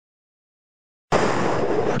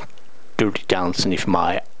Dirty Dannson if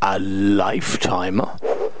my a lifetime.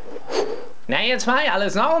 Na, ihr zwei,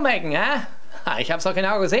 alles noch umwecken, hä? Ich hab's doch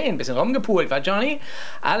genau gesehen. Bisschen rumgepult, war Johnny?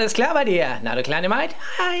 Alles klar bei dir? Na, du kleine Maid?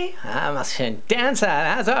 Hi. Was für ein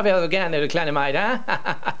Dancer. So hab ich so gerne, du kleine Maid, hä?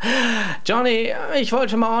 Johnny, ich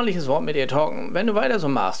wollte mal ein ordentliches Wort mit dir talken. Wenn du weiter so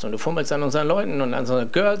machst und du fummelst an unseren Leuten und an so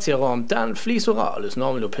Girls hier rum, dann fliegst du raus. Alles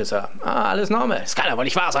normal, du Pisser. Alles normal. Das kann aber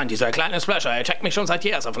nicht wahr sein, dieser kleine Splasher. Er checkt mich schon seit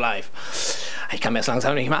Years of Life. Ich kann mir das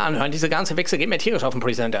langsam nicht mehr anhören. Diese ganze Wichse geht mir tierisch auf den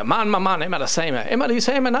Presenter. Mann, immer das Same. Immer die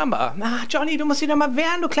same Number. Johnny, du musst dich doch mal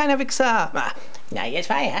wehren, du kleiner Wichser. Na, ihr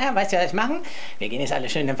zwei, hä? Weißt ihr, was wir machen? Wir gehen jetzt alle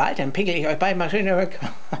schön im Wald, dann pickel ich euch beide mal schön weg.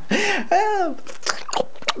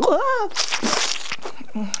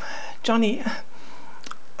 Johnny,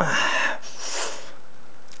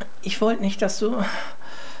 ich wollte nicht, dass du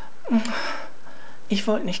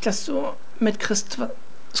mit Christ...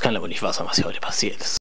 Es kann aber nicht wahr sein, was hier heute passiert ist.